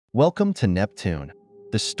Welcome to Neptune,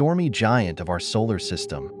 the stormy giant of our solar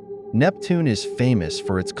system. Neptune is famous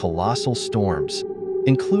for its colossal storms,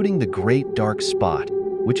 including the Great Dark Spot,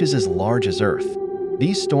 which is as large as Earth.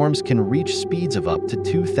 These storms can reach speeds of up to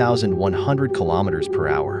 2,100 kilometers per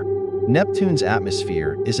hour. Neptune's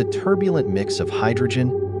atmosphere is a turbulent mix of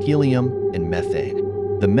hydrogen, helium, and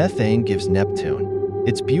methane. The methane gives Neptune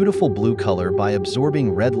its beautiful blue color by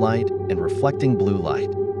absorbing red light and reflecting blue light.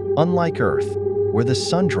 Unlike Earth, where the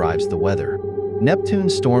sun drives the weather,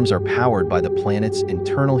 Neptune's storms are powered by the planet's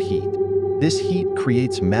internal heat. This heat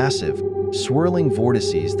creates massive, swirling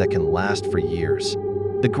vortices that can last for years.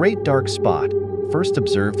 The Great Dark Spot, first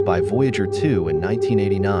observed by Voyager 2 in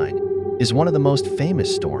 1989, is one of the most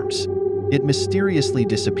famous storms. It mysteriously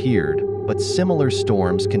disappeared, but similar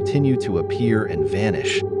storms continue to appear and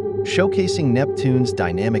vanish, showcasing Neptune's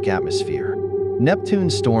dynamic atmosphere.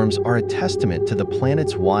 Neptune's storms are a testament to the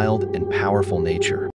planet's wild and powerful nature.